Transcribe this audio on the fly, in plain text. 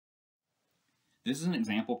This is an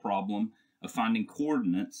example problem of finding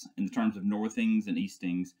coordinates in terms of northings and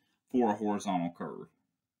eastings for a horizontal curve.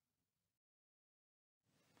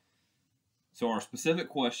 So our specific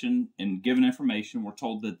question and given information, we're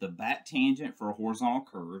told that the back tangent for a horizontal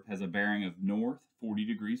curve has a bearing of north 40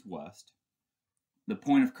 degrees west. The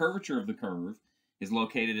point of curvature of the curve is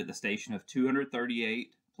located at the station of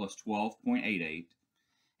 238 plus 12.88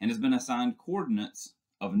 and has been assigned coordinates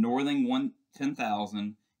of northing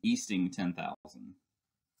 10,000, easting 10,000.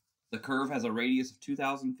 The curve has a radius of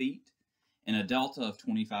 2,000 feet and a delta of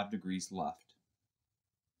 25 degrees left.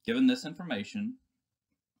 Given this information,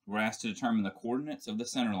 we're asked to determine the coordinates of the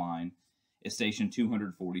center line at station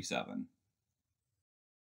 247.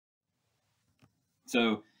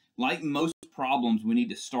 So, like most problems, we need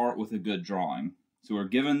to start with a good drawing. So we're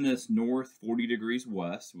given this north 40 degrees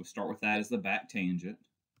west. We'll start with that as the back tangent.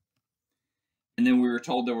 And then we were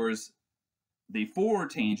told there was the forward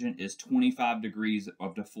tangent is 25 degrees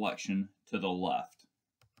of deflection to the left.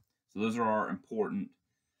 So those are our important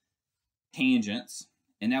tangents.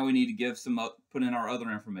 And now we need to give put in our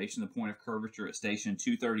other information, the point of curvature at station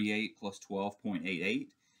 238 plus 12.88.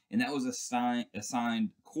 And that was assigned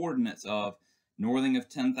coordinates of northing of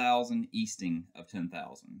 10,000, easting of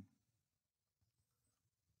 10,000.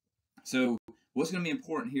 So what's going to be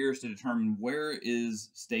important here is to determine where is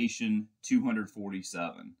station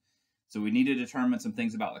 247. So we need to determine some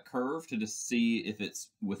things about the curve to just see if it's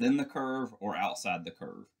within the curve or outside the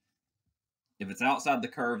curve. If it's outside the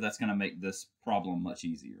curve, that's going to make this problem much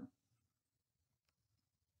easier.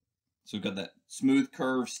 So we've got that smooth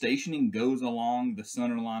curve stationing goes along the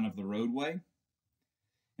center line of the roadway.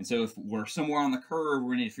 And so if we're somewhere on the curve, we're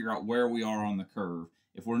going to need to figure out where we are on the curve.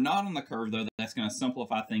 If we're not on the curve, though, that's going to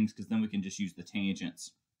simplify things because then we can just use the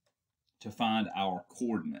tangents to find our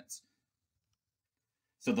coordinates.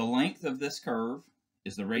 So the length of this curve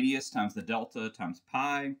is the radius times the delta times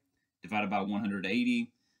pi divided by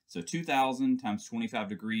 180. So 2,000 times 25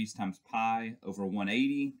 degrees times pi over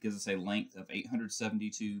 180 gives us a length of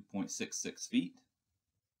 872.66 feet.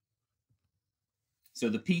 So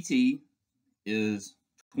the PT is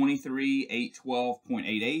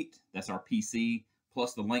 23,812.88. That's our PC,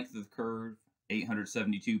 plus the length of the curve,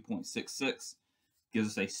 872.66, gives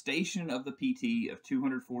us a station of the PT of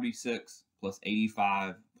 246 plus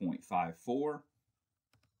 85.54.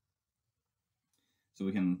 So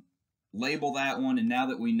we can label that one, and now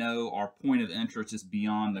that we know our point of interest is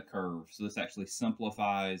beyond the curve, so this actually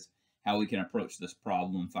simplifies how we can approach this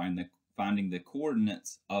problem, finding the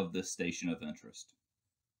coordinates of this station of interest.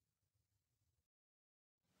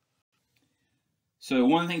 So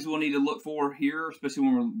one of the things we'll need to look for here, especially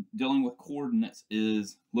when we're dealing with coordinates,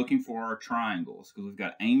 is looking for our triangles, because we've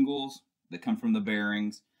got angles that come from the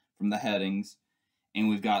bearings, from the headings, and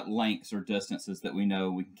we've got lengths or distances that we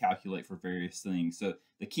know we can calculate for various things. So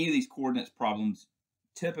the key to these coordinates problems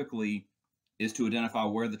typically is to identify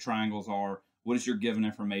where the triangles are, what is your given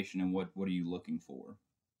information, and what are you looking for.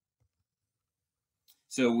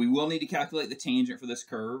 So we will need to calculate the tangent for this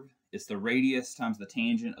curve. It's the radius times the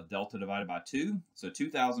tangent of delta divided by 2. So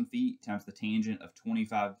 2,000 feet times the tangent of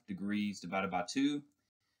 25 degrees divided by 2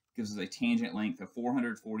 gives us a tangent length of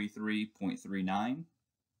 443.39.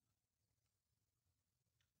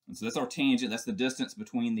 And so that's our tangent. That's the distance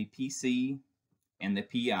between the PC and the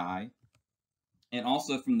PI, and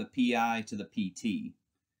also from the PI to the PT.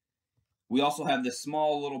 We also have this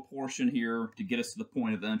small little portion here to get us to the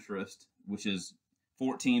point of interest, which is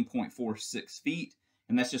 14.46 feet,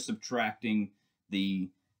 and that's just subtracting the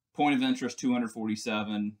point of interest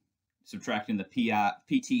 247, subtracting the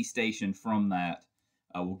PT station from that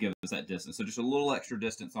will give us that distance. So just a little extra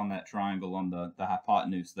distance on that triangle on the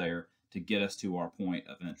hypotenuse there to get us to our point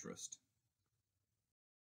of interest.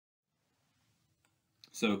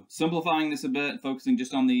 So simplifying this a bit, focusing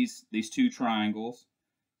just on these two triangles,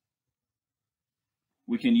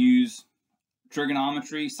 we can use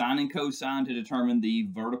trigonometry, sine and cosine, to determine the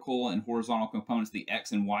vertical and horizontal components, the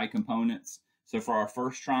x and y components. So for our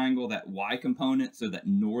first triangle, that y component, so that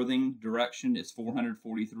northing direction, is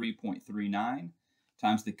 443.39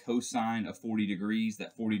 times the cosine of 40 degrees.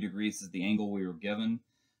 That 40 degrees is the angle we were given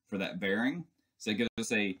for that bearing. So it gives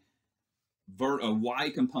us a y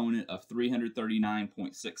component of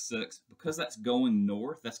 339.66. Because that's going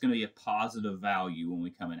north, that's going to be a positive value when we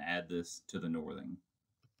come and add this to the northing.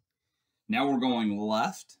 Now we're going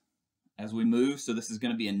left as we move, so this is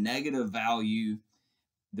going to be a negative value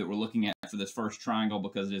that we're looking at for this first triangle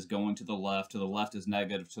because it is going to the left. To the left is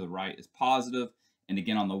negative, to the right is positive. And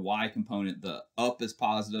again, on the y component, the up is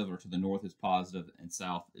positive, or to the north is positive, and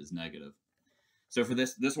south is negative. So for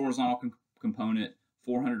this horizontal component,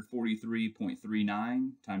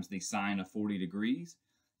 443.39 times the sine of 40 degrees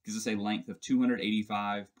gives us a length of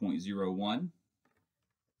 285.01.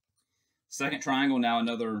 Second triangle, now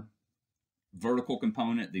another vertical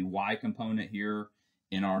component, the y component here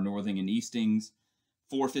in our northing and eastings.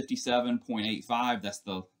 457.85, that's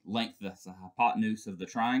the length, that's the hypotenuse of the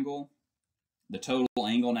triangle. The total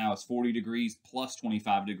angle now is 40 degrees plus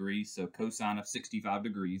 25 degrees, so cosine of 65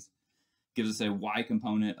 degrees gives us a y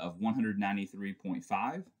component of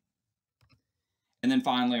 193.5. And then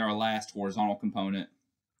finally, our last horizontal component,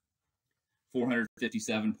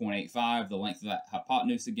 457.85, the length of that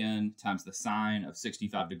hypotenuse again, times the sine of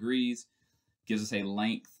 65 degrees, gives us a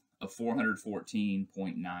length of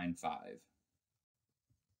 414.95.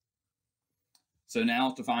 So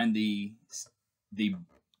now to find the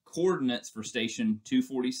coordinates for station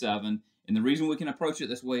 247, and the reason we can approach it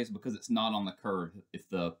this way is because it's not on the curve. If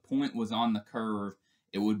the point was on the curve,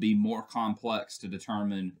 it would be more complex to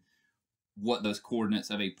determine what those coordinates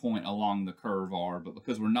of a point along the curve are, but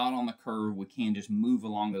because we're not on the curve, we can just move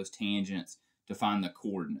along those tangents to find the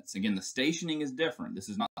coordinates. Again, the stationing is different. This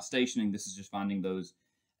is not stationing, this is just finding those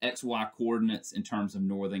XY coordinates in terms of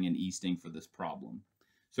northing and easting for this problem.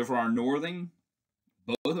 So for our northing,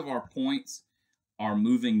 both of our points are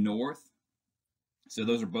moving north, so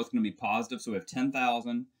those are both going to be positive. So we have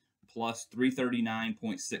 10,000 plus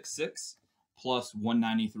 339.66 plus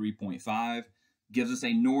 193.5 gives us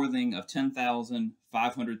a northing of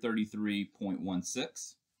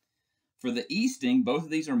 10,533.16. For the easting, both of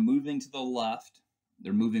these are moving to the left.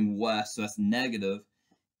 They're moving west, so that's negative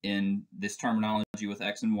in this terminology with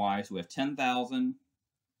x and y. So we have 10,000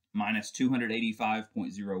 minus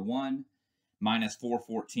 285.01 minus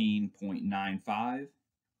 414.95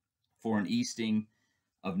 for an easting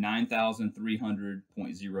of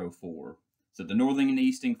 9,300.04. So the northing and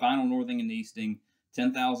easting, final northing and easting,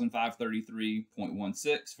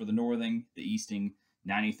 10,533.16 for the northing, the easting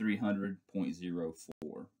 9,300.04.